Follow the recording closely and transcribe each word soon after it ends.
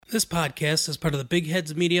This podcast is part of the Big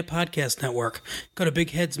Heads Media Podcast Network. Go to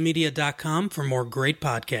bigheadsmedia.com for more great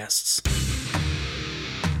podcasts.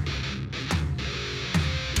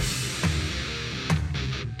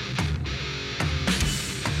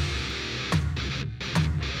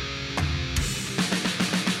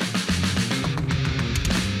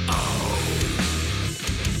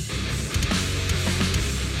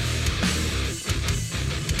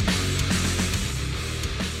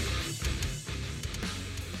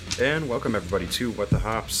 And welcome everybody to What the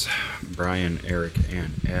Hops. Brian, Eric,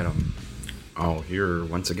 and Adam all here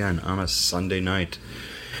once again on a Sunday night.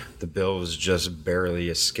 The Bills just barely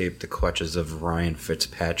escaped the clutches of Ryan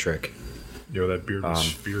Fitzpatrick. Yo, that beard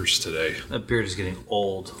is fierce today. That beard is getting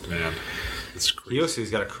old. Man, it's crazy.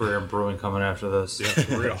 Yossi's got a career in brewing coming after this. Yeah,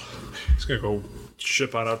 for real. He's going to go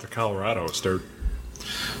ship on out to Colorado and start...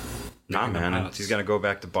 Nah, man. He's going to go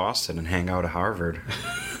back to Boston and hang out at Harvard.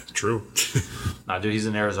 True. Nah, dude, he's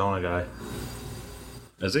an Arizona guy.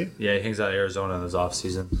 Is he? Yeah, he hangs out in Arizona in his off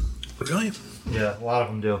season. Really? Yeah, a lot of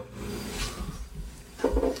them do.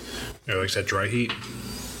 Yeah, likes that dry heat.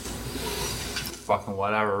 Fucking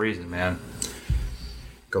whatever reason, man.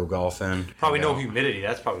 Go golfing. Probably no humidity.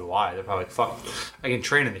 That's probably why. They're probably like, fuck, I can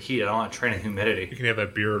train in the heat. I don't want to train in humidity. You can have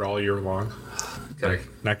that beard all year long. Okay.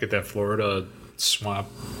 Not get that Florida swamp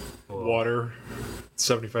water,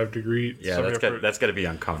 75 degree. Yeah, that's got to be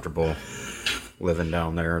uncomfortable living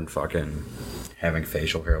down there and fucking having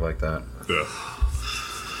facial hair like that.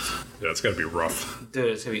 Yeah, it's got to be rough. Dude,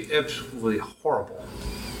 it's going to be absolutely horrible.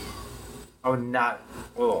 I would not...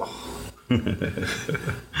 Ugh. But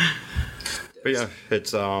yeah,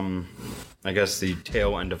 it's I guess the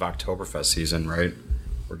tail end of Oktoberfest season, right?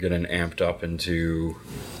 We're getting amped up into...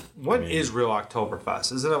 When is real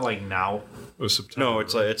Oktoberfest? Isn't it like now? It was September. No,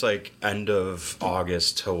 it's like end of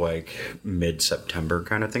August to like mid-September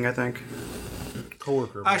kind of thing, I think.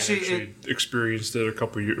 Coworker Actually, experienced it a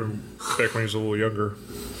couple years back when he was a little younger.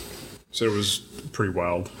 So it was pretty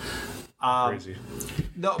wild. Crazy.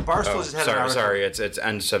 No, Barstool just had an article. Sorry, it's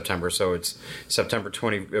end September, so it's September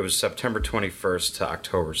 20. It was September 21st to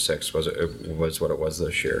October 6th. Was what it was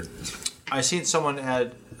this year. I seen someone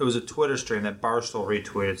had, it was a Twitter stream that Barstool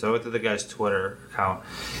retweeted, so I looked at the guy's Twitter account,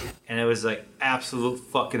 and it was like absolute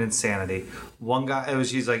fucking insanity. One guy,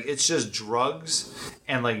 he's like, it's just drugs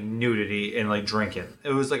and like nudity and like drinking.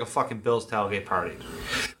 It was like a fucking Bill's tailgate party.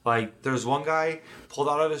 Like, there's one guy pulled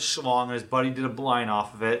out of his schlong and his buddy did a blind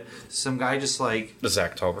off of it. Some guy just like... This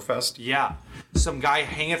Oktoberfest? Yeah. Some guy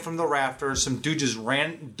hanging from the rafters. Some dude just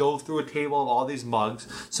dove through a table of all these mugs.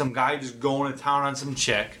 Some guy just going to town on some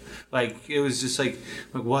chick. Like, it was just like,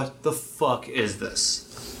 what the fuck is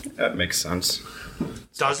this? That makes sense.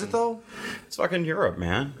 Does it, though? It's fucking Europe,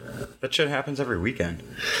 man. That shit happens every weekend.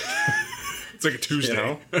 It's like a Tuesday. You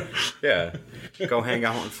know? Yeah. Go hang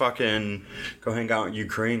out in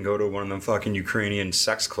Ukraine. Go to one of them fucking Ukrainian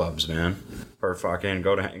sex clubs, man. Or fucking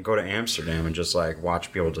go to Amsterdam and just like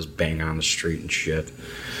watch people just bang on the street and shit.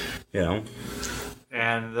 You know?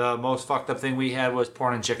 And the most fucked up thing we had was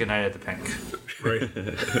porn and chicken night at the Pink. Right.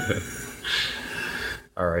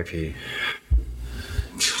 R.I.P.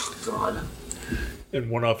 God. And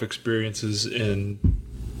one-off experiences in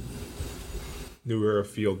New Era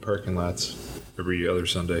Field parking lots every other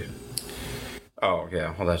Sunday. Oh,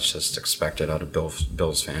 yeah. Well, that's just expected out of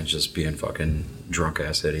Bills fans just being fucking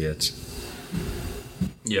drunk-ass idiots.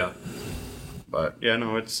 Yeah. But, yeah,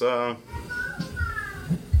 no, it's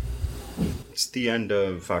the end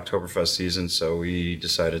of Oktoberfest season, so we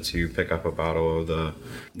decided to pick up a bottle of the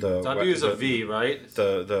W is a V, right?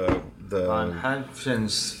 The Von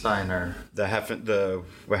Heffensteiner. The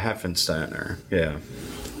Heffensteiner, yeah.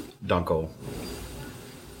 Dunkel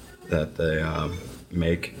that they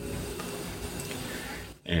make.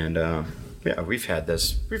 And yeah, we've had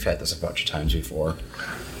this a bunch of times before.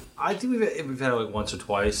 I think we've had it like once or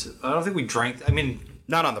twice. I don't think we drank. I mean,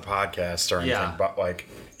 not on the podcast or anything, yeah. But like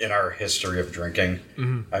in our history of drinking.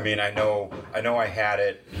 Mm-hmm. I mean, I know I had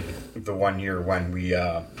it the one year when we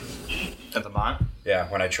at the Mont. Yeah,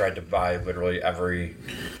 when I tried to buy literally every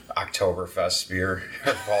Oktoberfest beer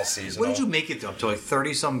all season. What did you make it up to? Like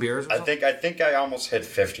 30-some beers? Or I think I almost hit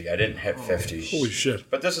 50. I didn't hit 50. Holy shit!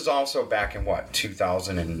 But this is also back in what,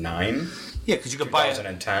 2009? Yeah, because you could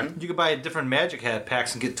 2010. You could buy a different Magic Hat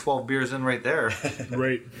packs and get 12 beers in right there.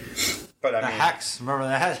 Right. But I the mean, Hex, remember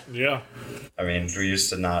that? Yeah. I mean, we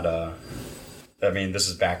used to not. I mean, this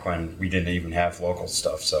is back when we didn't even have local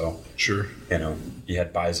stuff, so Sure. you know, you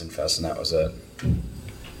had Bison Fest and that was it.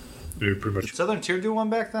 Yeah, pretty much. Did Southern Tier do one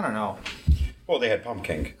back then or no? Well, they had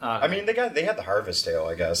Pumpkin. I mean, they had the Harvest Ale,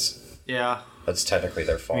 I guess. Yeah. That's technically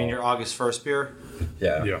their fall. I mean, your August 1st beer?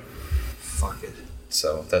 Yeah. Yeah. Fuck it.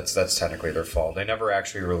 So that's technically their fault. They never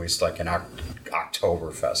actually released like an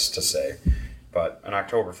Oktoberfest to say, but an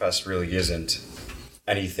Oktoberfest really isn't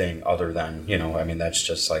anything other than, I mean, that's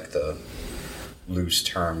just like the loose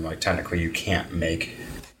term. Like technically you can't make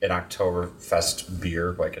an Oktoberfest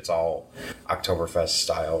beer, like it's all Oktoberfest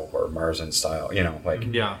style or Marzen style,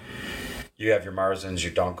 Yeah. You have your Marzens,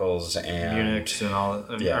 your Dunkels, and Munichs and all.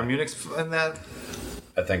 Yeah. Are Munichs in that?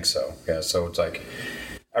 I think so. Yeah, so it's like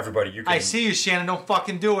everybody you can. I see you, Shannon. Don't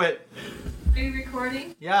fucking do it. Are you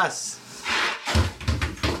recording? Yes.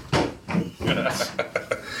 I'm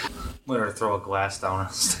gonna throw a glass down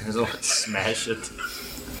the stairs and smash it.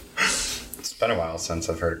 It's been a while since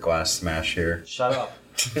I've heard a glass smash here. Shut up.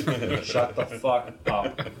 Shut the fuck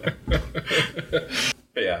up.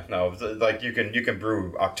 But yeah, no, like you can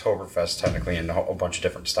brew Oktoberfest technically in a whole bunch of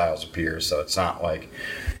different styles of beer, so it's not like,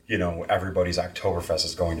 everybody's Oktoberfest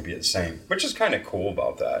is going to be the same, which is kind of cool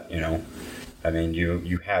about that, I mean,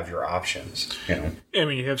 you have your options, I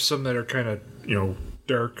mean, you have some that are kind of,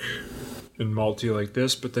 dark and malty like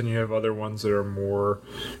this, but then you have other ones that are more,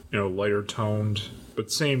 lighter toned,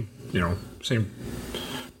 but same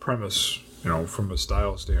premise, from a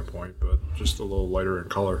style standpoint, but just a little lighter in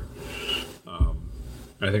color.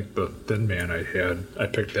 I think the Thin Man I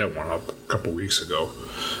picked that one up a couple weeks ago,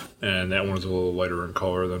 and that one's a little lighter in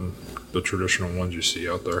color than the traditional ones you see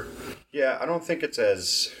out there. Yeah, I don't think it's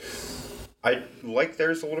as... I like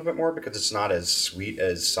theirs a little bit more because it's not as sweet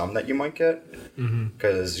as some that you might get.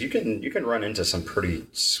 Because you can run into some pretty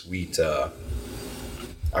sweet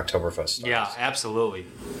Oktoberfest styles. Yeah, absolutely.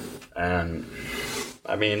 And...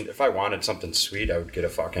 I mean, if I wanted something sweet, I would get a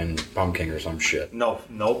fucking pumpkin or some shit. Nope.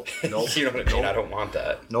 You know what I mean? I don't want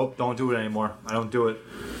that. Nope, don't do it anymore. I don't do it.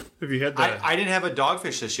 Have you had that? I didn't have a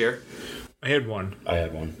Dogfish this year. I had one. I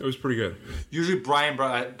had one. It was pretty good. Usually Brian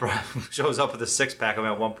shows up with a 6-pack of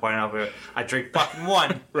them at one point, and I drink fucking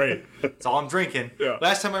one. Right. That's all I'm drinking. Yeah.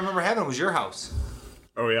 Last time I remember having it was your house.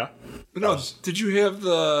 Oh yeah. But no, did you have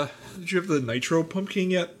the nitro pumpkin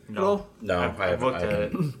yet? No. At all? No, I've looked at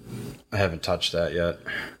it. I haven't touched that yet.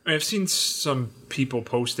 I've seen some people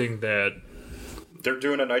posting that. They're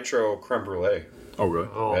doing a nitro creme brulee. Oh really?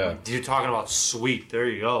 Oh, Yeah. you're talking about sweet. There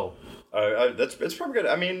you go. It's probably good.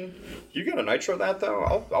 I mean, you got a nitro that though.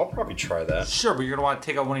 I'll probably try that. Sure, but you're gonna want to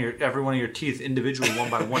take out every one of your teeth individually, one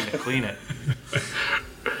by one, to clean it.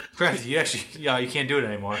 Correct. You can't do it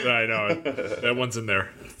anymore. I know. That one's in there.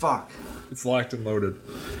 Fuck. It's locked and loaded.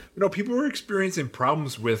 People were experiencing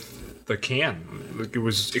problems with the can. Like it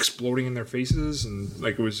was exploding in their faces and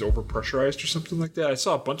like it was overpressurized or something like that. I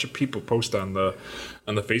saw a bunch of people post on the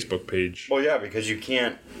Facebook page. Well, yeah, because you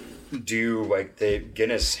can't do like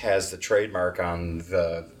Guinness has the trademark on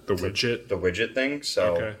the widget thing,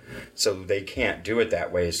 so they can't do it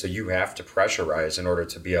that way. So you have to pressurize in order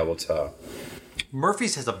to be able to.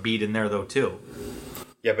 Murphy's has a bead in there though too.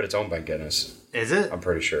 Yeah, but it's owned by Guinness. Is it? I'm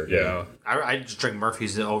pretty sure. Yeah. I just drink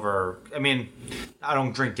Murphy's over. I mean, I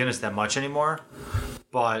don't drink Guinness that much anymore,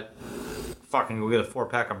 but fucking go get a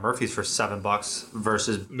 4-pack of Murphy's for $7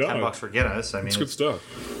 versus $10 for Guinness. I mean, it's good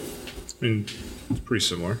stuff. I mean, it's pretty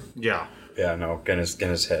similar. Yeah. Yeah. No, Guinness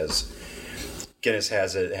has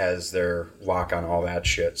their lock on all that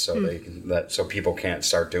shit, so they can so people can't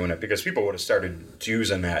start doing it because people would have started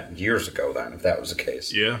using that years ago. Then, if that was the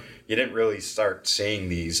case, Yeah. you didn't really start seeing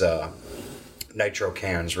these nitro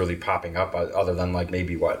cans really popping up other than like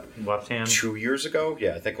maybe Left hand. 2 years ago.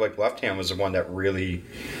 Yeah, I think like Left Hand was the one that really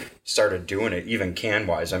started doing it, even can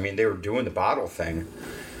wise. I mean, they were doing the bottle thing.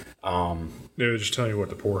 They were just telling you what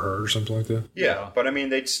to pour hard or something like that. Yeah, but I mean,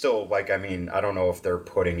 they'd still I don't know if they're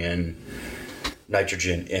putting in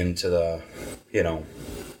nitrogen into the,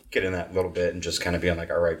 getting that little bit and just kind of being like,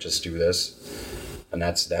 all right, just do this, and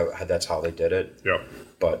that's how they did it. Yeah.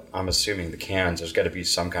 But I'm assuming the cans, there's got to be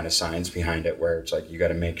some kind of science behind it where it's like you got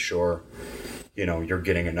to make sure, you're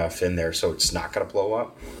getting enough in there so it's not going to blow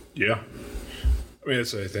up. Yeah. I mean, I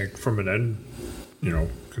think from an end,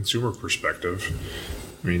 consumer perspective,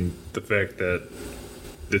 I mean, the fact that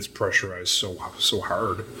it's pressurized so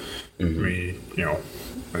hard, I mean,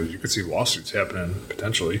 you could see lawsuits happening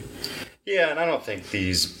potentially. Yeah, and I don't think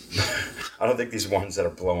these ones that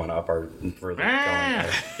are blowing up are really going,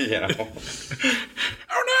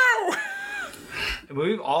 Oh no!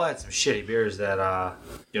 We've all had some shitty beers that have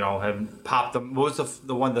popped them. What was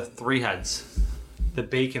the one, the 3 heads? The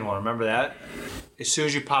bacon one, remember that? As soon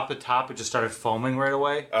as you popped the top, it just started foaming right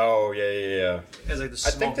away. Oh yeah. It was like the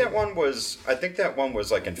I think that one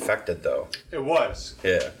was like infected though. It was.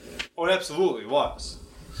 Yeah. Oh, it absolutely was.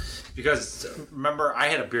 Because remember, I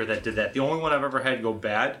had a beer that did that. The only one I've ever had go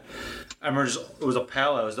bad I remember it was a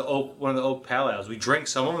pale ale. It was one of the oak pale ales. We drank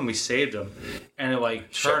some of them and we saved them, and it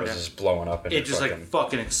like Shit turned. was just blowing up. It just like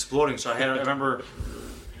fucking exploding. So I remember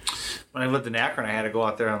when I lived in Akron, I had to go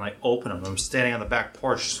out there and like open them. I'm standing on the back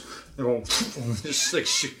porch, they're going just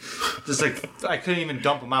like I couldn't even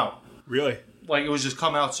dump them out. Really? Like it was just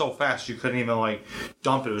coming out so fast you couldn't even like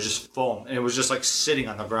dump it. It was just foam, and it was just like sitting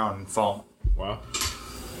on the ground in foam. Wow.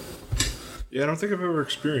 Yeah, I don't think I've ever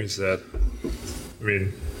experienced that. I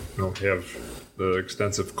mean, I don't have the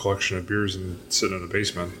extensive collection of beers and sitting in the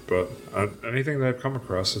basement, but anything that I've come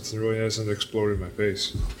across, it really hasn't exploded in my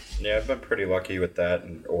face. Yeah, I've been pretty lucky with that,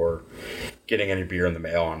 or getting any beer in the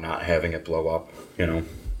mail and not having it blow up, you know.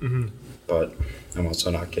 Mm-hmm. But I'm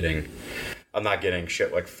also not getting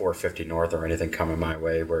shit like 450 North or anything coming my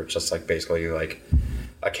way where it's just like basically like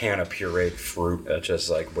a can of pureed fruit that's just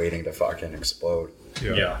like waiting to fucking explode.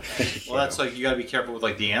 Yeah. Well, that's like you gotta be careful with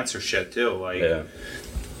like the answer shit too. Like, Yeah.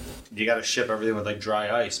 you gotta ship everything with like dry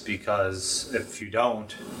ice because if you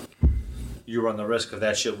don't, you run the risk of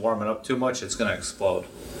that shit warming up too much. It's gonna explode.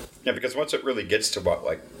 Yeah, because once it really gets to what,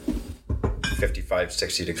 like 55,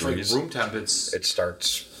 60 Like degrees, room temp, it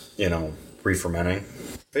starts, you know, re-fermenting.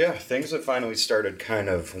 But yeah, things have finally started kind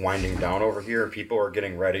of winding down over here. People are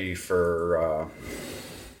getting ready for,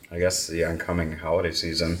 I guess, the oncoming holiday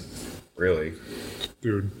season, really.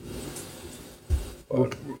 Dude. Well,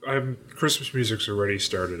 Christmas music's already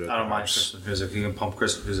started. I don't mind Christmas music. You can pump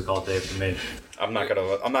Christmas music all day for me. I'm not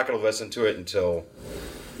gonna listen to it until,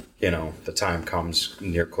 you know, the time comes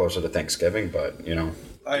near closer to Thanksgiving. But you know,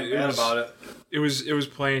 I ain't mad about it. It was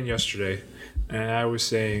playing yesterday, and I was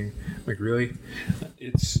saying, like, really?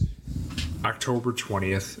 It's October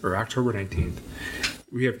 20th or October 19th.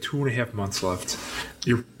 We have 2.5 months left.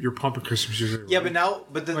 You're pumping Christmas music. Yeah,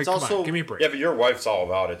 but then like, it's come also on, give me a break. yeah, but your wife's all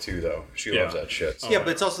about it too, though. She Yeah. loves that shit. So. yeah, but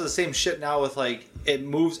it's also the same shit now with like it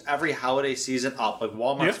moves every holiday season up. Like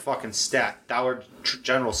Walmart's Yeah. fucking stacked. Dollar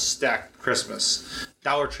General stacked Christmas.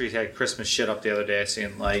 Dollar Tree had Christmas shit up the other day. I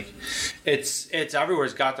seen like it's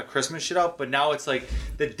everywhere's got the Christmas shit up, but now it's like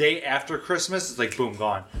the day after Christmas, it's like boom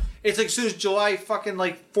gone. It's like as soon as July fucking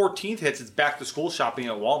like 14th hits, it's back to school shopping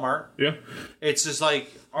at Walmart. Yeah. It's just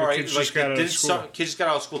like all right, kids like just got out of school. Kids just got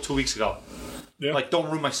out of school 2 weeks ago. Yeah. Like don't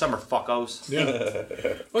ruin my summer, fuckos.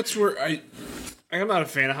 Yeah. That's where I'm not a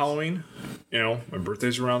fan of Halloween. You know, my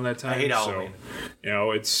birthday's around that time. I hate Halloween. So, you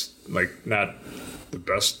know, it's like not the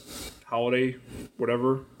best holiday,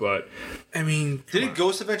 whatever. But I mean, Didn't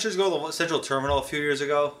Ghost Adventures go to the Central Terminal a few years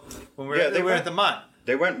ago? When we were, Yeah, they were went- at the Mont.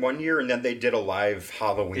 They went one year and then they did a live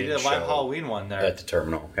Halloween They did a show live Halloween one there. at the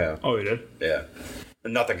terminal. Yeah. oh, they did. Yeah.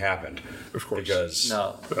 And nothing happened. Of course. Because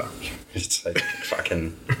No. Yeah. it's like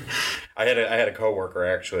fucking. I had a coworker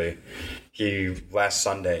actually. Last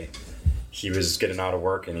Sunday, he was getting out of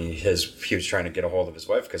work and he was trying to get a hold of his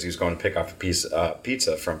wife because he was going to pick up a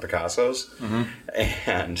pizza from Picasso's,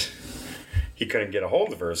 and he couldn't get a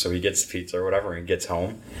hold of her. So he gets the pizza or whatever and gets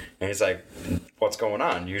home, and he's like, "What's going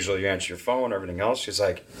on?" Usually you answer your phone, everything else. She's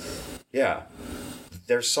like, "Yeah,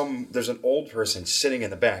 there's an old person sitting in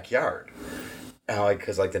the backyard." And like,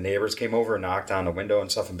 because like the neighbors came over and knocked on the window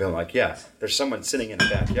and stuff and been like, yeah, there's someone sitting in the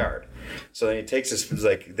backyard. So then he takes this,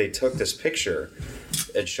 like, they took this picture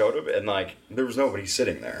and showed him, and like there was nobody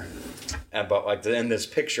sitting there. And but like in this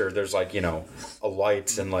picture, there's like, you know, a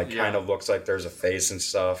light and like kind of looks like there's a face and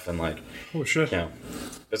stuff, and like, Oh shit. you know,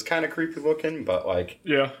 it's kind of creepy looking, but like,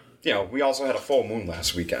 Yeah. you know, we also had a full moon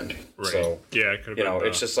last weekend, Right. so Yeah, it could have you been. know,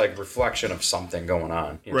 it's just like reflection of something going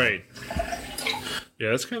on, you know? right. Yeah,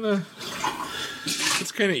 that's kind of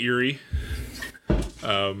eerie.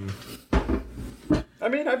 I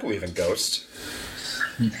mean, I believe in ghosts.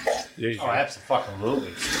 Yeah, you Oh, can- absolutely.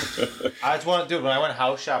 I just want to do when I went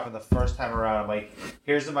house shopping the first time around. I'm like,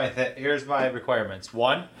 here's my requirements.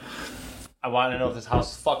 1, I want to know if this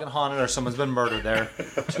house is fucking haunted or someone's been murdered there.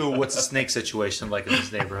 2, what's the snake situation like in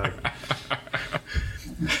this neighborhood?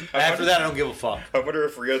 After that, I don't give a fuck. I wonder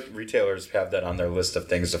if retailers have that on their list of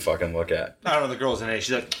things to fucking look at. I don't know. The girl's in it.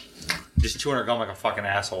 She's like, just chewing her gum like a fucking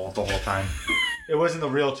asshole the whole time. It wasn't the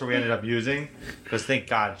realtor we ended up using, because thank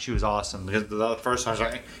God she was awesome. Because the first one was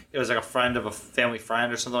like, it was like a friend of a family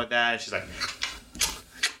friend or something like that. And she's like,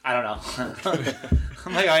 I don't know.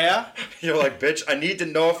 I'm like, oh yeah? You're like, bitch, I need to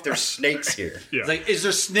know if there's snakes here. yeah. It's like, is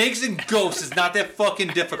there snakes and ghosts? It's not that fucking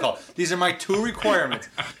difficult. These are my 2 requirements.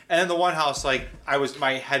 And then the one house, like,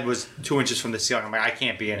 my head was 2 inches from the ceiling. I'm like, I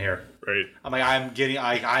can't be in here. right. I'm like, I'm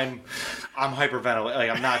hyperventilating. Like,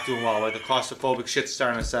 I'm not doing well. Like, the claustrophobic shit's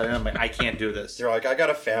starting to set in. I'm like, I can't do this. You're like, I got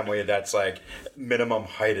a family that's like, minimum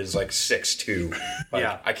height is like 6'2". Like,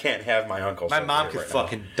 Yeah. I can't have my uncles. My over mom here could right now.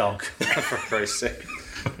 fucking dunk, for Christ's sake.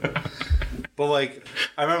 But like,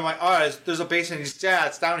 I remember like, there's a basement. He's, yeah,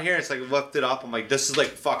 it's down here. It's like lifted up. I'm like, this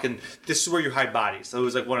is where you hide bodies. So it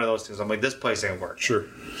was like one of those things. I'm like, this place ain't work. Sure.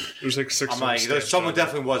 There's like 6. I'm like, someone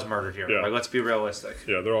definitely was murdered here. Yeah. Like, let's be realistic.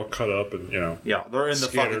 Yeah, they're all cut up and Yeah, they're in the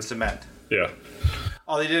Scattered. fucking cement. Yeah.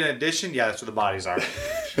 Oh, they did an addition. Yeah, that's where the bodies are.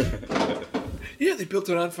 Yeah, they built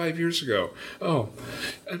it on 5 years ago. Oh,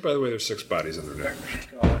 and by the way, there's 6 bodies in their deck.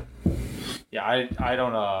 Yeah, I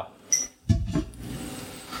don't.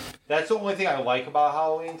 That's the only thing I like about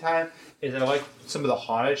Halloween time is I like some of the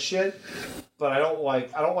haunted shit, but I don't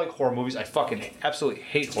like horror movies. I fucking absolutely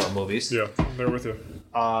hate horror movies. Yeah, I'm there with you.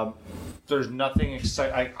 There's nothing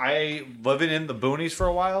exciting. I living in the boonies for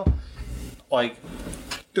a while. Like,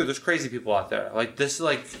 dude, there's crazy people out there. Like this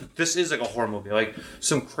is like a horror movie. Like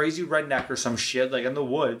some crazy redneck or some shit like in the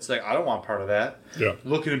woods. Like I don't want part of that. Yeah.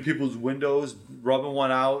 Looking in people's windows, rubbing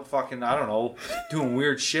one out, fucking I don't know, doing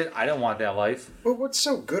weird shit. I don't want that life. Well, what's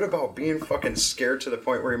so good about being fucking scared to the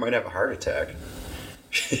point where you might have a heart attack?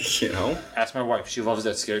 You know? Ask my wife. She loves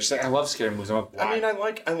that scary. She's like, I love scary movies. I'm like, why? I mean, I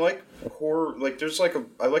like horror. Like, there's like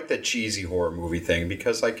I like that cheesy horror movie thing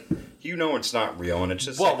because, like, it's not real and it's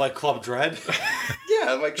just like Club Dread?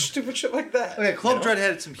 yeah, like stupid shit like that. Okay, Club Dread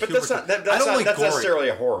had some humor. But that's not necessarily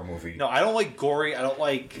a horror movie. No, I don't like gory. I don't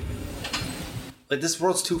like this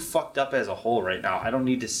world's too fucked up as a whole right now. I don't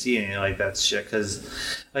need to see any like that shit because,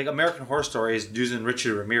 like, American Horror Story is using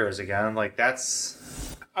Richard Ramirez again. Like that's.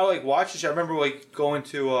 I like watching shit. I remember like going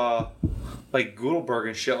to like Gutenberg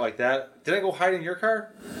and shit like that. Did I go hide in your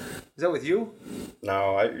car? Is that with you?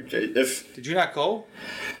 No, Did you not go?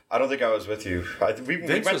 I don't think I was with you. We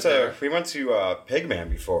went to Pigman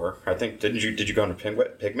before. I think did you go to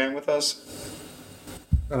Pigman with us?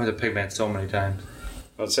 I went to Pigman so many times.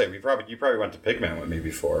 Let's say you probably went to Pigman with me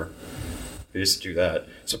before. We used to do that.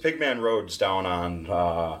 So Pigman Road's down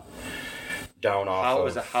off.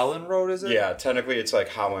 Is it Howland Road? Is it? Yeah, technically it's like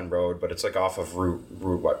Howland Road, but it's like off of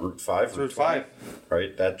Route 5? Route 5.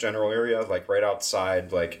 Right, that general area, like right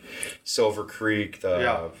outside, like Silver Creek,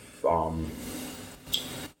 the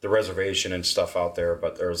reservation and stuff out there.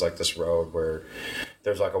 But there's like this road where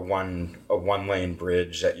there's like a one lane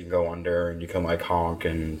bridge that you can go under, and you can like honk,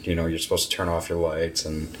 and you're supposed to turn off your lights,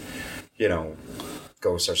 and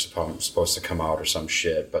ghosts are supposed to come out or some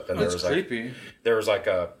shit. But then there was like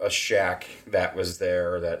a shack that was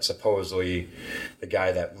there that supposedly the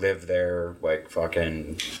guy that lived there like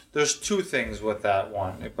fucking. There's two things with that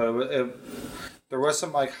one, but there was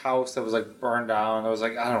some like house that was like burned down. There was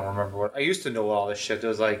like I don't remember what. I used to know all this shit. There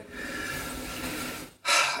was like.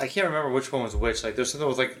 I can't remember which one was which. Like, there's something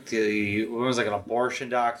with like one was like an abortion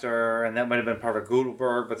doctor, and that might have been part of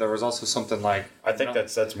Gutenberg. But there was also something like I think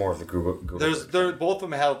that's more of the Google. Both of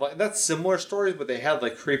them had like that's similar stories, but they had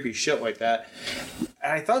like creepy shit like that.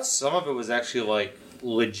 And I thought some of it was actually like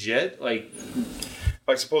legit, like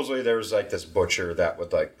supposedly there was like this butcher that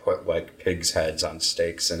would like put like pigs' heads on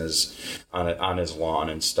stakes in on his lawn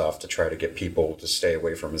and stuff to try to get people to stay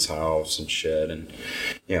away from his house and shit, and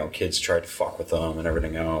kids tried to fuck with them and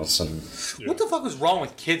everything else. And what the fuck was wrong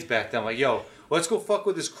with kids back then? Like, yo, let's go fuck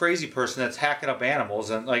with this crazy person that's hacking up animals,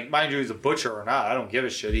 and like, mind you, he's a butcher or not, I don't give a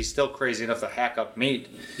shit. He's still crazy enough to hack up meat.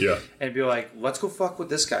 Yeah. And be like, let's go fuck with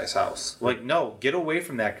this guy's house. Like, no, get away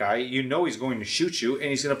from that guy. You know he's going to shoot you, and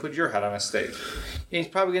he's going to put your head on a stake. And he's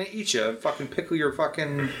probably going to eat you and fucking pickle your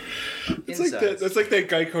fucking insides. It's like that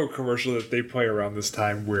Geico commercial that they play around this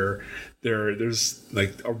time where there's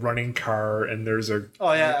like a running car and there's a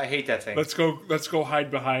I hate that thing. Let's go hide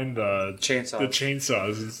behind the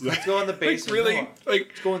chainsaws. Let's go in the basement. Like, really?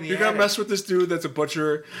 Like, go in the you're attic. gonna mess with this dude that's a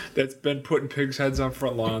butcher that's been putting pigs' heads on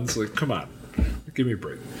front lawns? Like, come on, give me a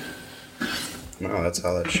break. No, that's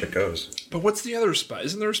how that shit goes. But what's the other spot?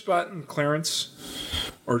 Isn't there a spot in Clarence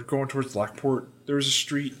or going towards Lockport? There's a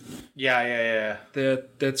street. Yeah.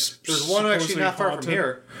 That's there's one actually not far haunted. from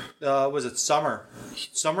here. Was it Summer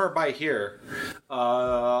by here?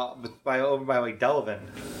 Over by like Delavan.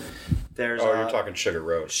 There's you're talking Sugar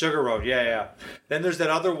Road. Sugar Road, yeah. Then there's that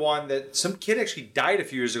other one that some kid actually died a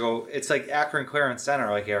few years ago. It's like Akron Clarence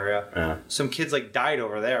Center like area. Yeah. Some kids like died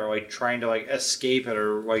over there, like trying to like escape it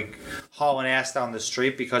or like hauling ass down the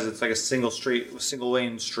street because it's like a single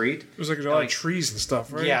lane street. There's like a lot of trees and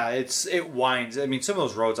stuff, right? Yeah, it winds. I mean, some of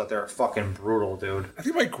those roads out there are fucking brutal, dude. I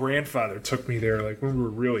think my grandfather took me there like when we were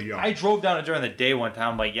really young. I drove down it during the day one time.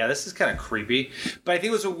 I'm like, yeah, this is kind of creepy. But I think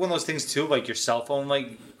it was one of those things too, like your cell phone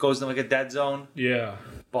like goes in like a dead zone. Yeah.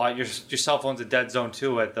 But your cell phone's a dead zone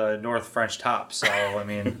too at the North French Top. So I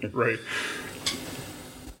mean, right.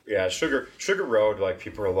 Yeah, Sugar Road. Like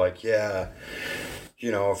people are like, yeah,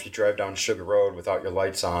 if you drive down Sugar Road without your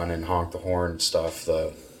lights on and honk the horn and stuff,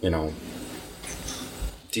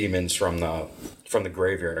 demons from the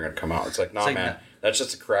graveyard are gonna come out. It's like, nah, like, man, that's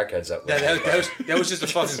just the crackheads that That was just a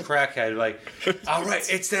fucking crackhead. Like, all right,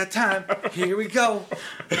 it's that time. Here we go.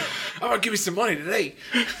 I'm gonna give you some money today.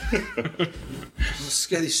 I'm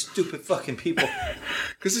scare these stupid fucking people.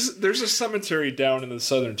 Because there's a cemetery down in the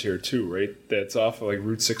southern tier too, right? That's off of like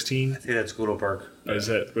Route 16. I think that's Gudelberg. Is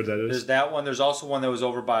that what that is? There's that one. There's also one that was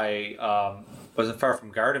over by, wasn't far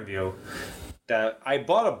from Garden View. That I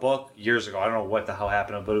bought a book years ago. I don't know what the hell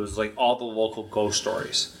happened, but it was like all the local ghost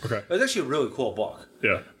stories. Okay. It was actually a really cool book.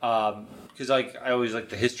 Yeah. Because like I always like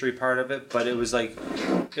the history part of it, but it was like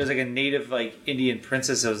a native like Indian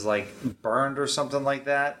princess that was like burned or something like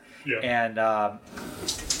that. Yeah. And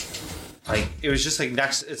like it was just like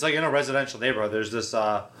next. It's like in a residential neighborhood. There's this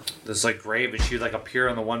like grave, and she'd like appear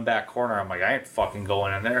in the one back corner. I'm like, I ain't fucking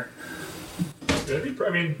going in there. That'd be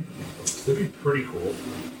pretty cool.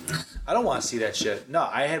 I don't want to see that shit. No,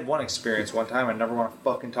 I had one experience one time. I never want to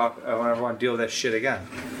fucking talk. I never want to deal with that shit again.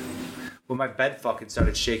 When my bed fucking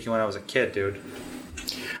started shaking when I was a kid, dude.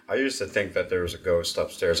 I used to think that there was a ghost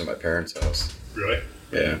upstairs at my parents' house. Really?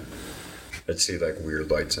 Yeah. I'd see like weird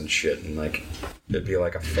lights and shit, and like it'd be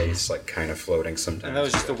like a face like kind of floating sometimes. And that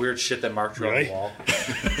was just the weird shit that marked her on the wall.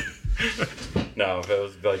 No, it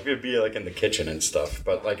was like it'd be like in the kitchen and stuff,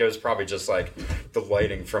 but like it was probably just like the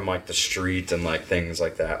lighting from like the street and like things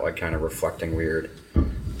like that, like kind of reflecting weird.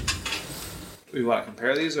 We want to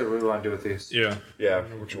compare these, or what do we want to do with these? Yeah. Yeah.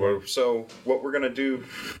 So what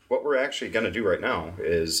we're actually gonna do right now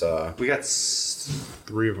is We got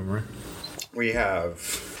 3 of them, right? we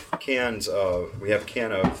have a can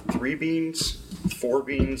of 3 beans, 4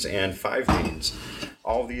 beans, and 5 beans.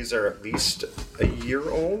 All of these are at least a year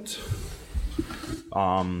old.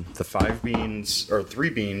 The 5 beans or 3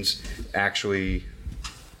 beans actually.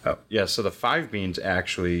 Oh yeah, so the 5 beans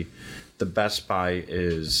actually, the best buy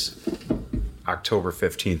is October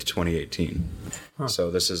 15th, 2018.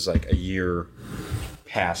 So this is like a year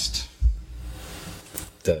past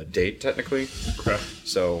the date technically. Okay.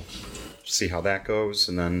 So see how that goes,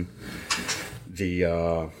 and then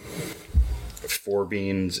the 4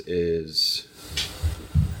 beans is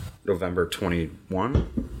November 21,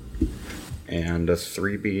 and the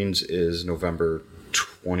 3 beans is November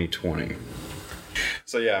 2020.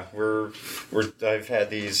 So yeah, I've had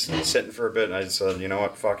these sitting for a bit, and I said, you know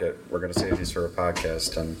what, fuck it, we're gonna save these for a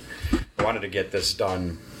podcast, and I wanted to get this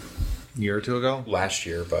done a year or two ago. last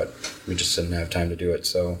year, but we just didn't have time to do it,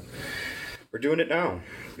 so we're doing it now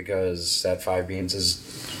because that 5 beans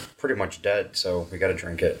is pretty much dead, so we gotta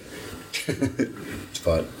drink it.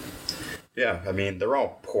 But yeah, I mean, they're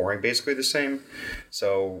all pouring basically the same,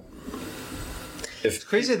 so It's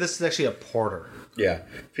crazy that this is actually a porter. yeah,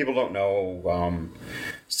 if people don't know,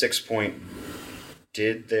 6 Point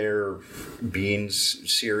did their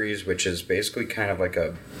beans series, which is basically kind of like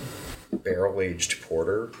a barrel-aged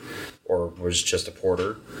porter, or was just a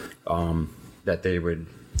porter, that they would,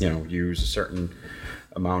 use a certain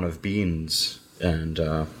amount of beans and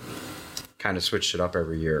kind of switched it up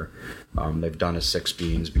every year. They've done a 6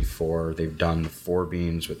 beans before. They've done 4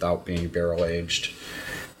 beans without being barrel-aged.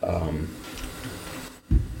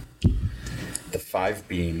 The 5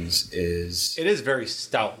 beans is... It is very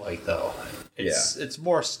stout-like, though. It's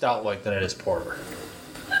more stout-like than it is porter,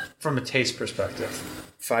 from a taste perspective.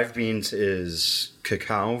 5 beans is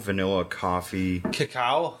cacao, vanilla, coffee,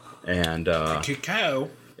 Cacao? and Cacao.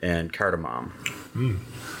 and cardamom.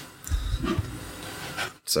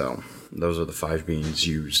 So those are the 5 beans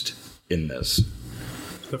used in this.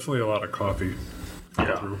 Definitely a lot of coffee.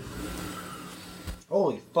 Yeah.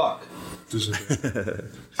 Holy fuck.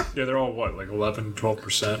 Yeah, they're all what, like 11,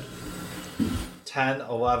 12%? 10,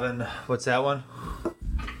 11. What's that one?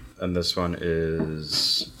 And this one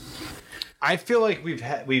is... I feel like we've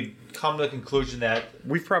come to the conclusion that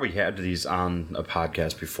We've probably had these on a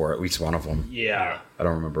podcast before, at least one of them. yeah. I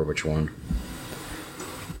don't remember which one.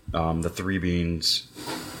 The 3 beans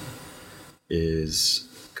is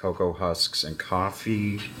cocoa husks and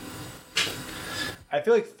coffee. I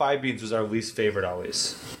feel like 5 beans was our least favorite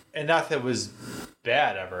always. And not that it was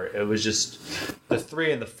bad ever. It was just the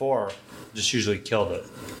 3 and the 4 just usually killed it.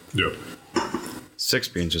 Yep. 6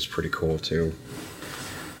 beans is pretty cool too.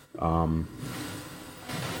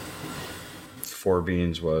 4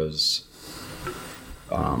 beans was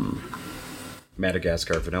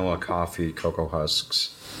Madagascar vanilla, coffee, cocoa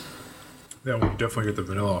husks. That one, you definitely get the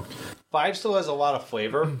vanilla. 5 still has a lot of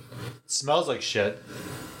flavor. It smells like shit.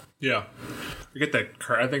 Yeah. I get that.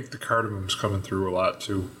 I think the cardamom's coming through a lot,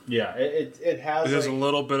 too. Yeah, it has. It has a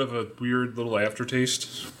little bit of a weird little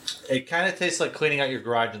aftertaste. It kind of tastes like cleaning out your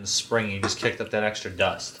garage in the spring. You just kicked up that extra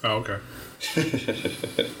dust. Oh, okay.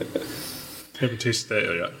 Haven't tasted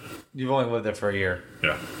that yet. You've only lived there for a year.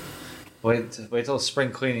 Yeah. Wait till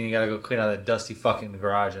spring cleaning. You gotta go clean out that dusty fucking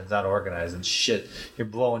garage, and it's not organized and shit. You're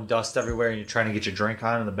blowing dust everywhere, and you're trying to get your drink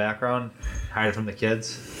on in the background, hide it from the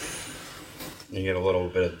kids. You get a little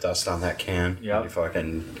bit of dust on that can. Yep. You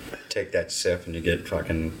fucking take that sip and you get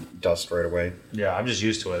fucking dust right away. Yeah, I'm just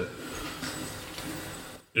used to it.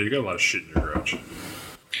 Yeah, you got a lot of shit in your garage.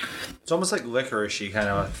 It's almost like licoricey kind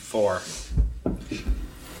of four,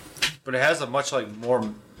 but it has a much like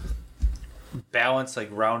more balanced, like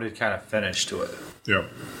rounded kind of finish to it. Yeah.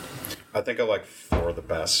 I think I like 4 the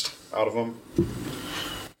best out of them.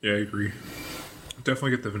 Yeah, I agree.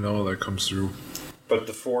 Definitely get the vanilla that comes through. But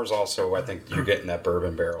the 4's also, I think you're getting that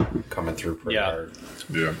bourbon barrel coming through pretty hard.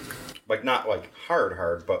 Yeah. Like, not like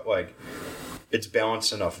hard, but like it's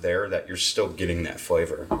balanced enough there that you're still getting that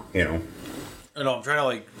flavor, you know? I know, I'm trying to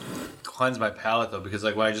like cleanse my palate though, because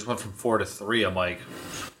like when I just went from 4 to 3, I'm like,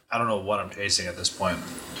 I don't know what I'm tasting at this point.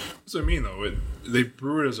 That's what I mean, though. They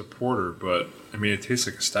brew it as a porter, but I mean, it tastes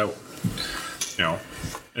like a stout. You know,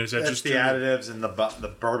 and is that That's just the additives and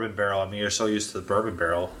the bourbon barrel. I mean, you're so used to the bourbon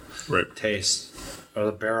barrel right? taste, or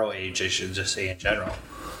the barrel age, I should just say in general.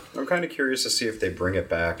 I'm kind of curious to see if they bring it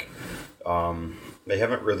back. They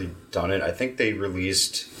haven't really done it. I think they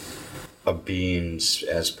released a beans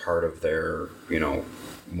as part of their, you know,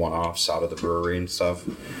 one-offs out of the brewery and stuff.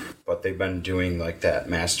 But they've been doing like that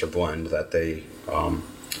master blend that they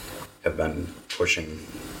have been pushing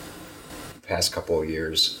the past couple of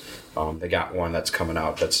years. They got one that's coming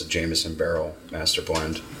out that's a Jameson Barrel Master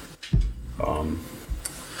Blend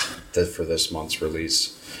for this month's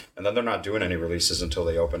release. And then they're not doing any releases until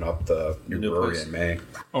they open up the new brewery place. in May.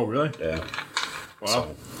 Oh, really? Yeah. Wow.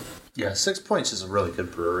 So, Yeah, 6 Points is a really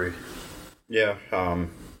good brewery. yeah,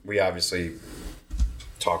 we obviously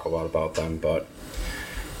talk a lot about them, but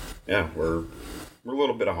yeah, we're a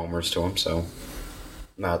little bit of homers to them, so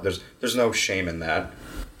no, there's no shame in that.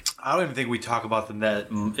 I don't even think we talk about them that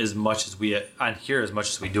as much as we on here as much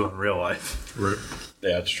as we do in real life. Right.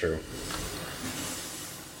 Yeah, it's true.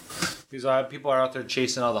 Because people are out there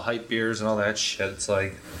chasing all the hype beers and all that shit. It's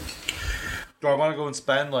like, do I want to go and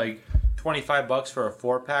spend like $25 for a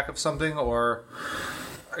 4-pack of something, or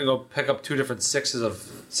I go pick up 2 different 6s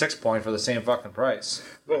of 6 Point for the same fucking price?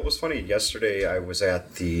 Well, it was funny. Yesterday, I was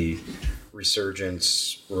at the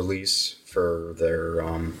Resurgence release for their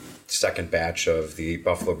second batch of the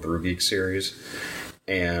Buffalo Brew Geek series,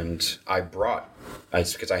 and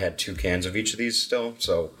because I had 2 cans of each of these still,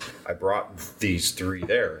 so I brought these 3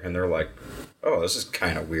 there, and they're like, oh, this is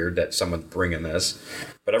kind of weird that someone's bringing this.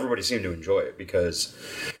 But everybody seemed to enjoy it because,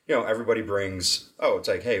 you know, everybody brings, it's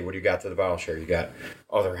like, hey, what do you got to the bottle share? You got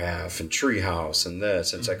Other Half and Treehouse and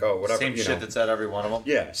this. And it's like, whatever. Same shit that's at every one of them.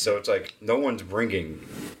 Yeah, so it's like no one's bringing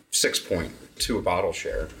 6 Point to a bottle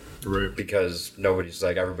share. Right. Because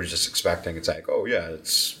everybody's just expecting, it's like, oh, yeah,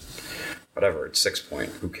 it's whatever, it's 6 Point.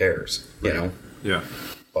 Who cares? You know? Yeah.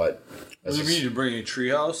 But What do you mean, you bring a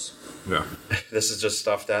Treehouse? Yeah. this is just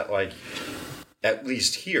stuff that, like, at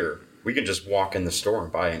least here, we can just walk in the store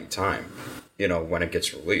and buy any time, you know, when it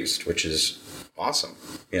gets released, which is awesome,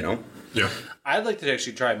 you know? Yeah. I'd like to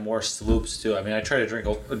actually try more Sloops too. I mean, I try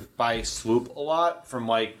to buy Sloop a lot from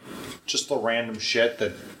like just the random shit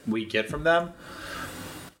that we get from them.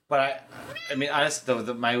 But I mean,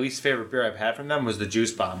 honestly, my least favorite beer I've had from them was the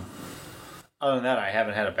Juice Bomb. Other than that, I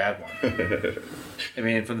haven't had a bad one. I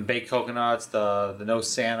mean, from the baked coconuts, the no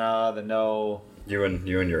Santa, the no. You and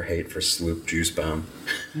your hate for Sloop Juice Bomb.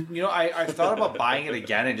 You know, I thought about buying it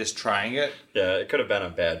again and just trying it. Yeah, it could have been a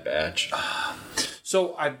bad batch.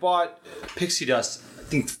 So I bought Pixie Dust, I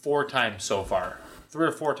think 4 times so far. 3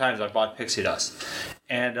 or 4 times I bought Pixie Dust.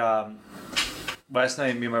 And last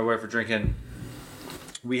night, me and my wife were drinking.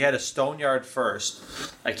 We had a Stoneyard first.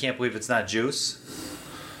 I can't believe it's not juice.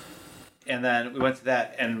 And then we went to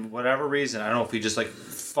that, and whatever reason, I don't know if we just like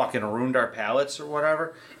fucking ruined our palates or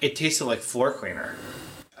whatever, it tasted like floor cleaner.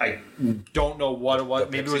 I don't know what it was.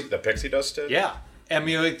 Maybe it was the Pixie Dust did? Yeah. I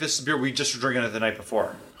mean, like, this beer, we just were drinking it the night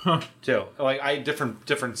before. Too. Like, I had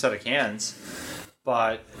different set of cans.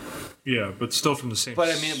 But Yeah, but still from the same.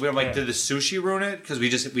 I mean, I'm like, did the sushi ruin it? Because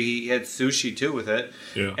we had sushi too with it.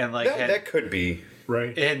 Yeah. And like That could be.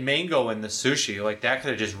 Right. it had mango in the sushi. Like, that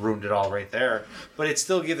could have just ruined it all right there. But it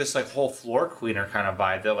still gave this like whole floor cleaner kind of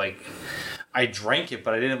vibe that like I drank it,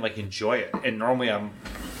 but I didn't like enjoy it. And normally I'm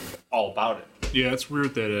all about it. Yeah, it's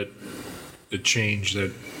weird that it changed.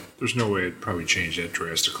 That there's no way it probably changed that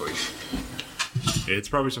drastically. It's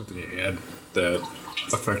probably something you had that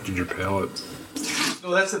affected your palate.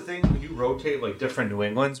 Well, that's the thing. When you rotate like different New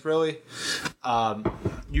Englands, really,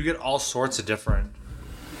 you get all sorts of different.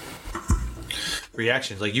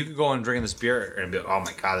 reactions. Like, you could go and drink this beer and be like, oh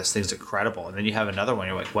my God, this thing's incredible. And then you have another one,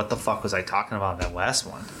 you're like, what the fuck was I talking about in that last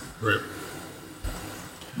one? Right.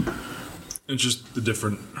 It's just the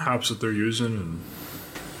different hops that they're using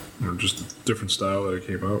and just the different style that it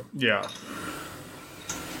came out. Yeah.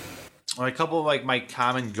 Like, a couple of like my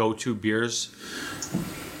common go-to beers.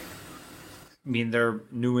 I mean, they're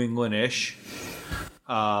New England-ish.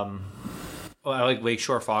 I like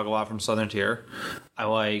Lakeshore Fog a lot from Southern Tier. I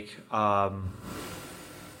like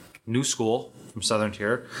New School from Southern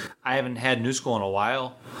Tier. I haven't had New School in a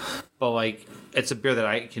while, but like it's a beer that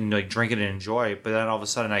I can like drink it and enjoy. But then all of a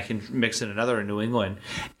sudden I can mix in another in New England,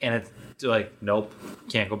 and it's like, nope,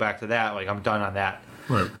 can't go back to that. Like, I'm done on that.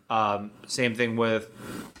 Right. Same thing with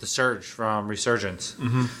the Surge from Resurgence.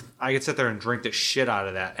 Mm-hmm. I could sit there and drink the shit out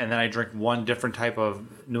of that, and then I drink one different type of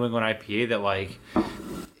New England IPA that like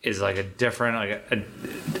is like a different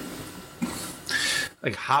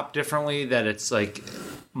like hop differently, that it's like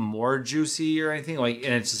more juicy or anything like,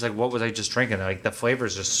 and it's just like, what was I just drinking? Like, the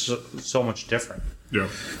flavors are so much different. Yeah.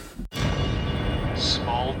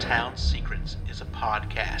 Small Town Secrets is a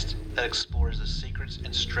podcast that explores the secrets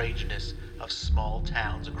and strangeness of small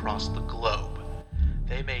towns across the globe.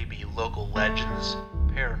 They may be local legends,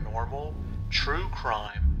 paranormal, true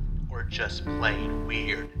crime, or just plain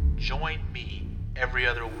weird. Join me every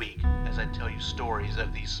other week as I tell you stories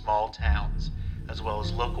of these small towns, as well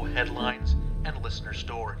as local headlines and listener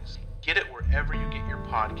stories. Get it wherever you get your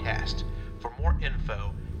podcast. For more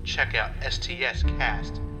info, check out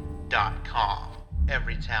stscast.com.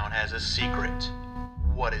 Every town has a secret.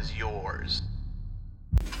 What is yours?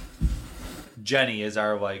 Jenny is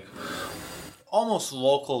our like almost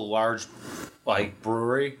local large like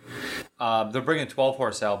brewery. They're bringing 12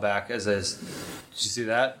 Horse Ale back as is. Did you see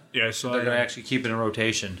that? Yeah, I saw They're that. going to actually keep it in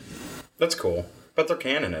rotation. That's cool. But they're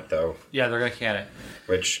canning it, though, Yeah, they're going to can it.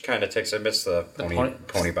 which kind of takes, I miss the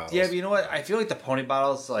pony bottles. Yeah, but you know what? I feel like the pony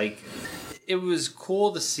bottles, like, it was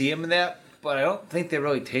cool to see them in that, but I don't think they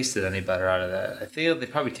really tasted any better out of that. I feel they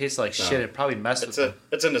probably tasted like shit. It probably messed with them.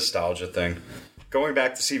 It's a nostalgia thing. Going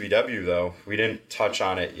back to CBW, though, we didn't touch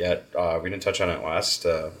on it yet. We didn't touch on it last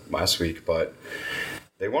week, but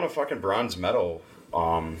they won a fucking bronze medal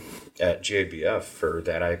at GABF for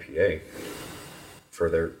that IPA, for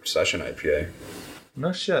their session IPA.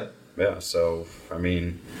 No shit. Yeah, so, I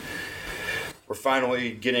mean, we're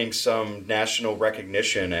finally getting some national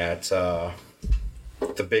recognition at the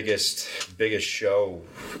biggest show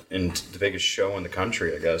in the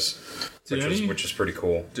country, I guess, which is pretty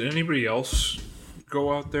cool. Did anybody else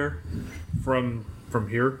go out there from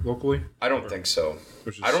here locally? I don't think so.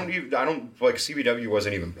 I don't like CBW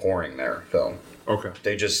wasn't even pouring there though. Okay.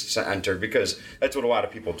 They just entered because that's what a lot of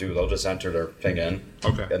people do. They'll just enter their thing in.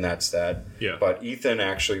 Okay. And that's that. Yeah. But Ethan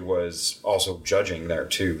actually was also judging there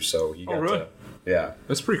too, so he got really? to. Yeah.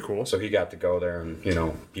 That's pretty cool. So he got to go there and,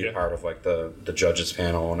 be a part of like the judges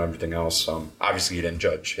panel and everything else. Obviously he didn't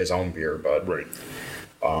judge his own beer, but Right.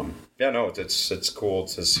 It's cool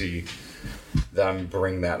to see them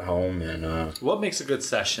bring that home. And What makes a good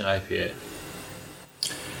session IPA?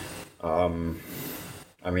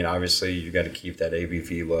 I mean, obviously you got to keep that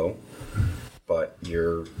ABV low, but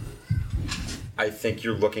I think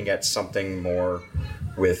you're looking at something more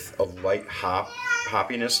with a light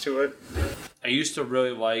hoppiness to it. I used to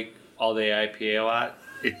really like All Day IPA a lot.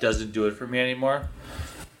 It doesn't do it for me anymore.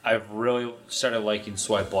 I've really started liking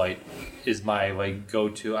Swipe Light is my like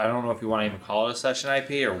go-to. I don't know if you want to even call it a session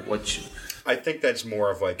IPA or what. I think that's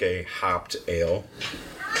more of like a hopped ale.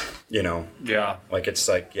 Yeah. Like it's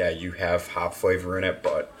like, yeah, you have hop flavor in it,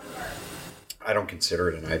 but I don't consider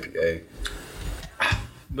it an IPA.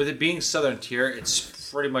 With it being Southern Tier, it's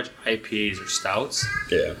pretty much IPAs or stouts.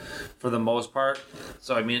 Yeah. For the most part.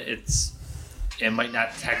 So, I mean, it might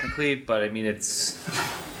not technically, but I mean, it's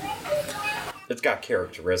got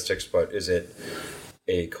characteristics, but is it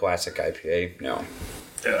a classic IPA? No.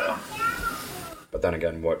 Yeah. But then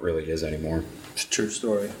again, what really is anymore? It's a true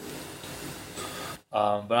story.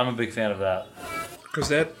 But I'm a big fan of that. Because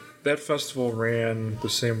that festival ran the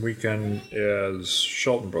same weekend as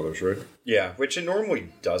Shelton Brothers, right? Yeah, which it normally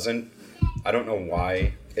doesn't. I don't know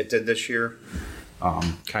why it did this year.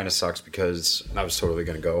 Kind of sucks because I was totally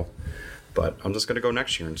going to go. But I'm just going to go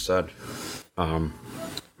next year instead.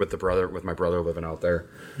 With my brother living out there.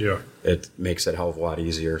 Yeah. It makes it a hell of a lot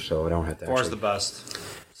easier, so I don't have to Four's the best.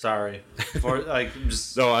 Sorry.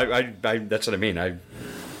 Just... No, I that's what I mean.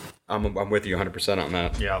 I'm with you 100% on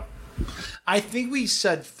that. Yeah. I think we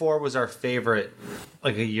said 4 was our favorite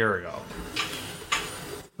like a year ago.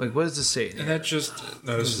 Like, what does this say? And that just...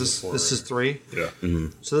 No, this is 3? Yeah. Mm-hmm.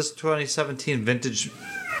 So this 2017 vintage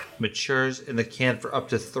matures in the can for up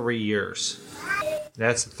to 3 years.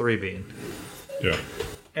 That's a 3 bean. Yeah.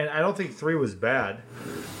 And I don't think 3 was bad.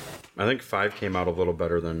 I think 5 came out a little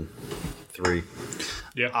better than 3.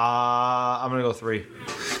 Yeah. I'm going to go 3.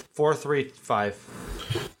 4, 3,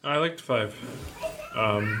 5. I liked 5.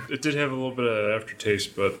 It did have a little bit of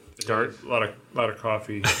aftertaste, but Dark? a lot of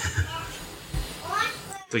coffee.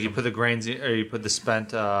 So you put the grains in, or you put the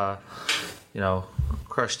spent,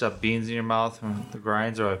 crushed up beans in your mouth from the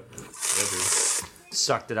grinds, or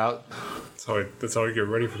sucked it out. That's how I get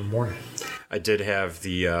ready for the morning. I did have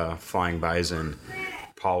the Flying Bison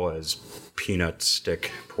Paula's peanut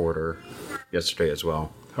stick porter yesterday as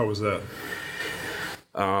well. How was that?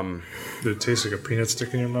 Did it taste like a peanut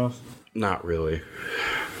stick in your mouth? Not really.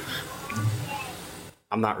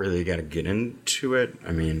 I'm not really gonna get into it.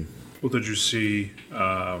 I mean, Well, did you see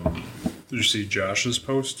Josh's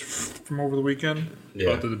post from over the weekend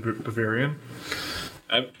about the Bavarian?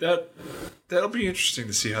 That'll be interesting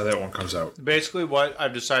to see how that one comes out. Basically, what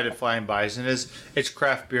I've decided Flying Bison is, it's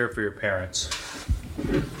craft beer for your parents.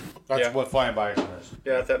 That's what Flying Bison is.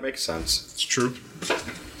 yeah, that makes sense. It's true.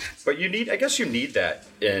 But I guess you need that,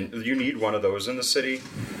 and you need one of those in the city,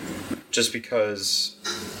 just because,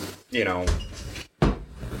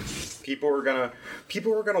 people are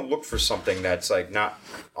gonna look for something that's like not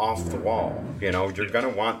off the wall. You're gonna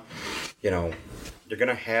want, you're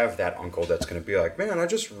gonna have that uncle that's gonna be like, man, I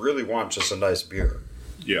just really want just a nice beer.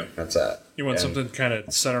 Yeah. That's that. You want And, something kind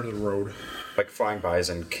of center of the road. like Flying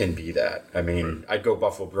Bison can be that. I mean, I'd go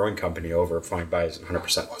Buffalo Brewing Company over Flying Bison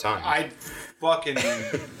 100% of the time. I'd fucking...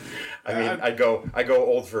 I go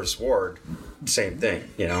Old First Ward, same thing,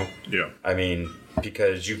 Yeah. I mean,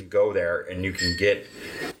 because you can go there and you can get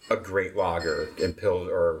a great lager and pill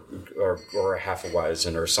or a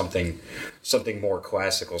Hefeweizen or something more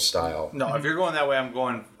classical style. No, if you're going that way, I'm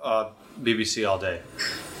going BBC all day.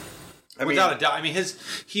 Without a doubt. I mean,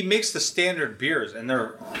 he makes the standard beers, and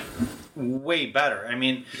they're way better. I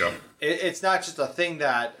mean, it's not just a thing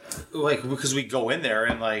that, like, because we go in there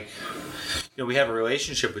and, like, we have a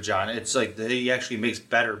relationship with John. It's like he actually makes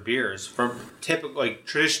better beers from typical, like,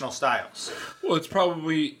 traditional styles. Well, it's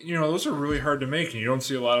probably, those are really hard to make, and you don't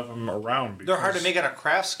see a lot of them around. They're hard to make on a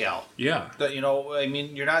craft scale. Yeah. That, I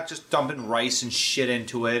mean, you're not just dumping rice and shit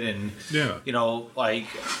into it, and like,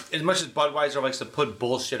 as much as Budweiser likes to put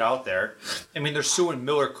bullshit out there, I mean, they're suing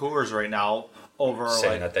Miller Coors right now over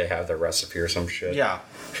saying that they have the recipe or some shit. Yeah.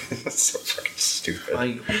 That's so fucking stupid.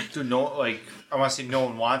 Like, dude, I want to say no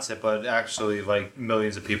one wants it, but actually, like,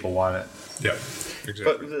 millions of people want it. Yeah,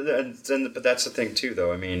 exactly. But that's the thing too,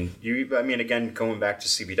 though. I mean, again, going back to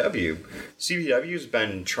CBW's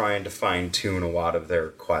been trying to fine tune a lot of their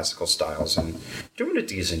classical styles and doing a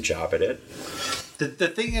decent job at it. The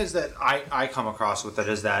thing is that I come across with it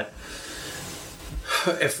is that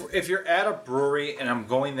if you're at a brewery and I'm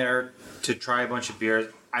going there to try a bunch of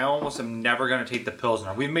beers, I almost am never going to take the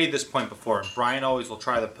Pilsner. We've made this point before. Brian always will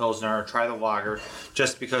try the Pilsner or try the Lager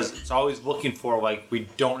just because it's always looking for, like, we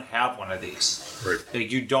don't have one of these. Right.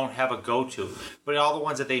 Like, you don't have a go-to. But all the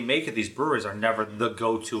ones that they make at these breweries are never the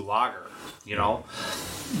go-to lager,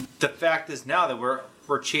 The fact is now that we're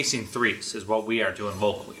chasing threes is what we are doing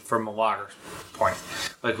locally from a lager point.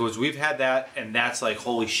 Like, because we've had that, and that's like,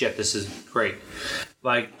 holy shit, this is great.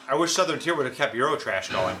 Like, I wish Southern Tier would have kept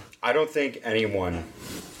Eurotrash going. I don't think anyone,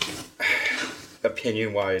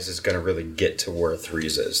 opinion-wise, is going to really get to where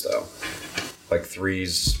threes is, though. Like,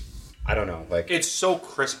 threes, I don't know. Like, it's so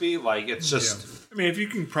crispy. Like, it's just. Yeah. I mean, if you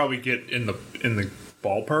can probably get in the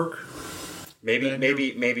ballpark,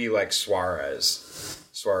 maybe like Suarez.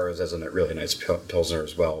 Suarez has a really nice Pilsner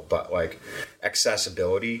as well, but like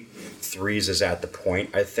accessibility, threes is at the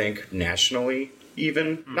point, I think, nationally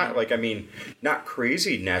even. Mm-hmm. Not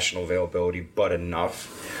crazy national availability, but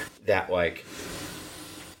enough that like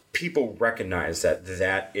people recognize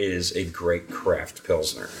that is a great craft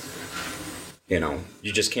Pilsner.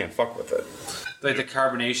 You just can't fuck with it. Like, the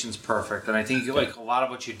carbonation's perfect, and I think like a lot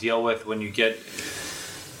of what you deal with when you get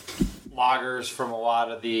lagers from a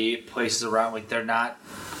lot of the places around, like, they're not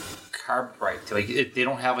carb right. Like, they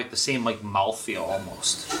don't have like the same like mouthfeel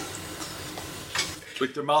almost.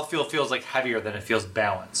 Like, their mouthfeel feels like heavier than it feels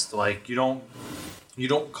balanced. Like, you don't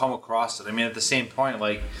come across it. I mean, at the same point,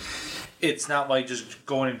 like, it's not like just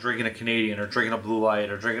going and drinking a Canadian or drinking a Blue Light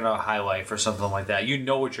or drinking a High Life or something like that. You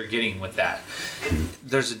know what you're getting with that.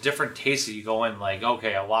 There's a different taste that you go in, like,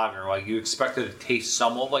 okay, a lager, like, you expect it to taste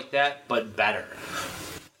somewhat like that, but better.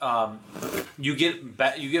 You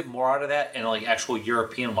get more out of that in like actual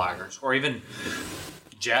European lagers or even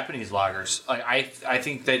Japanese lagers. Like, I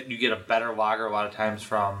think that you get a better lager a lot of times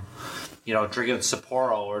from drinking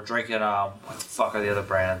Sapporo or drinking what the fuck are the other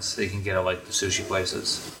brands they can get at like the sushi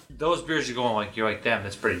places. those beers you go on you're like, damn,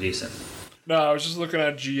 that's pretty decent. No, I was just looking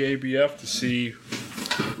at GABF to see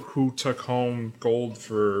who took home gold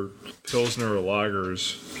for Pilsner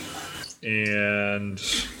lagers. And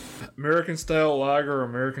American Style Lager,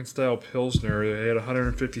 American Style Pilsner, they had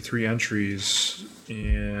 153 entries.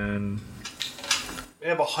 And We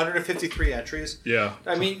have 153 entries. yeah.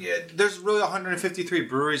 I mean, there's really 153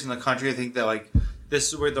 breweries in the country. I think that, like,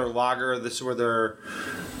 this is where their lager, this is where their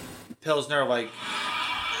Pilsner, like,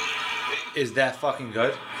 is that fucking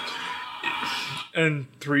good? And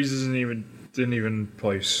Threes didn't even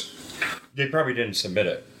place. They probably didn't submit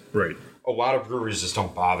it. Right. A lot of breweries just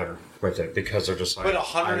don't bother with it because they're just like... But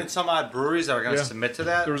 100 and some odd breweries that are going to submit to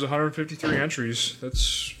that? There was 153 entries.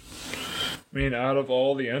 That's, I mean, out of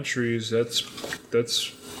all the entries, that's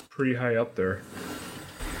pretty high up there.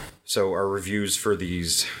 So our reviews for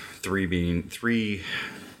these three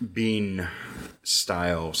bean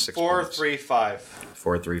style 6 points. 4.35.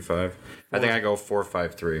 4.35. I think I go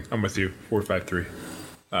 4.53. I'm with you. 453.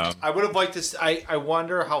 I would have liked to. I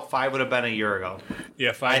wonder how 5 would have been a year ago.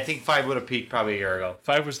 Yeah, 5. I think 5 would have peaked probably a year ago.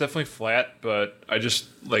 5 was definitely flat, but I just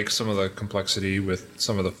like some of the complexity with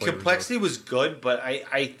some of the flavors. Complexity was good, but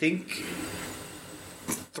I think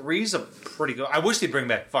 3's a pretty good. I wish they'd bring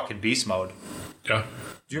back fucking Beast Mode. Yeah.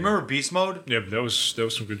 Do you remember Beast Mode? Yeah, that was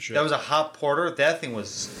some good shit. That was a hot porter. That thing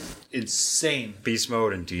was insane. Beast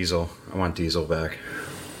Mode and Diesel. I want Diesel back.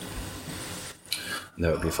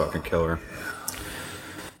 That would be fucking killer.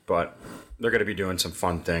 But they're going to be doing some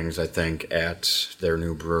fun things, I think, at their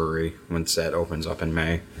new brewery once that opens up in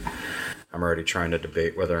May. I'm already trying to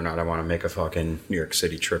debate whether or not I want to make a fucking New York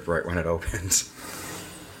City trip right when it opens.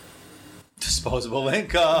 Disposable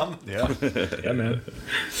income. Yeah. Yeah, man.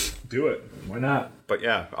 Do it. Why not? But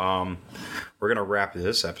yeah, we're going to wrap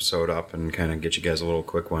this episode up and kind of get you guys a little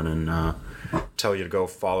quick one and tell you to go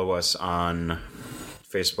follow us on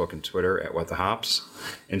Facebook and Twitter at What the Hops,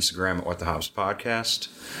 Instagram at What the Hops Podcast.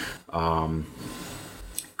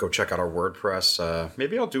 Go check out our WordPress.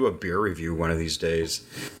 Maybe I'll do a beer review one of these days.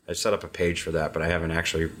 I set up a page for that, but I haven't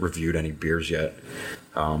actually reviewed any beers yet.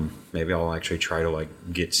 Maybe I'll actually try to like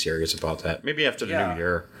get serious about that. Maybe after the new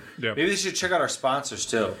year. Yeah. Maybe they should check out our sponsors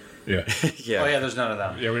too. Yeah. Yeah. Oh yeah, there's none of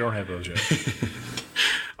them. Yeah, we don't have those yet.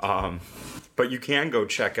 But you can go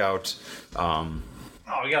check out.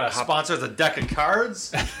 Oh, we got a sponsor with a deck of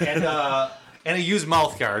cards and a used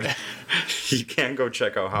mouth guard. You can go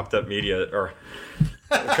check out Hopped Up Media, or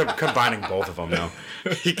combining both of them now.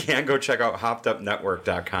 You can go check out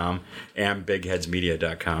hoppedupnetwork.com and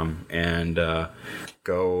bigheadsmedia.com and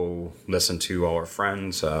go listen to all our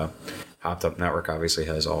friends. Hopped Up Network obviously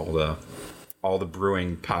has all the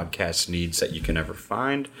brewing podcast needs that you can ever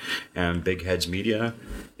find, and Big Heads Media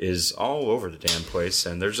is all over the damn place,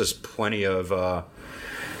 and there's just plenty of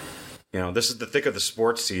this is the thick of the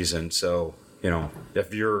sports season, so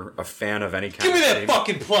if you're a fan of any kind Give me of that team,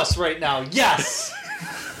 fucking plus right now. Yes.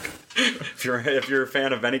 if you're a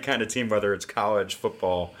fan of any kind of team, whether it's college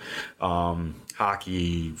football,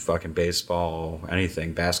 hockey, fucking baseball,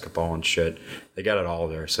 anything, basketball and shit, they got it all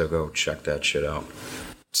there, so go check that shit out.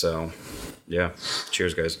 So yeah,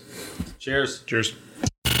 cheers guys. Cheers. Cheers.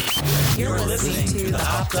 You're listening to the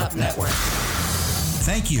Hopped Up Network.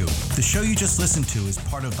 Thank you. The show you just listened to is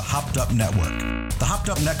part of the Hopped Up Network. The Hopped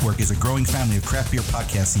Up Network is a growing family of craft beer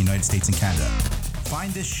podcasts in the United States and Canada.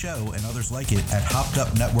 Find this show and others like it at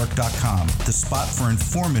hoppedupnetwork.com, the spot for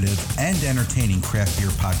informative and entertaining craft beer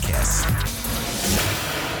podcasts.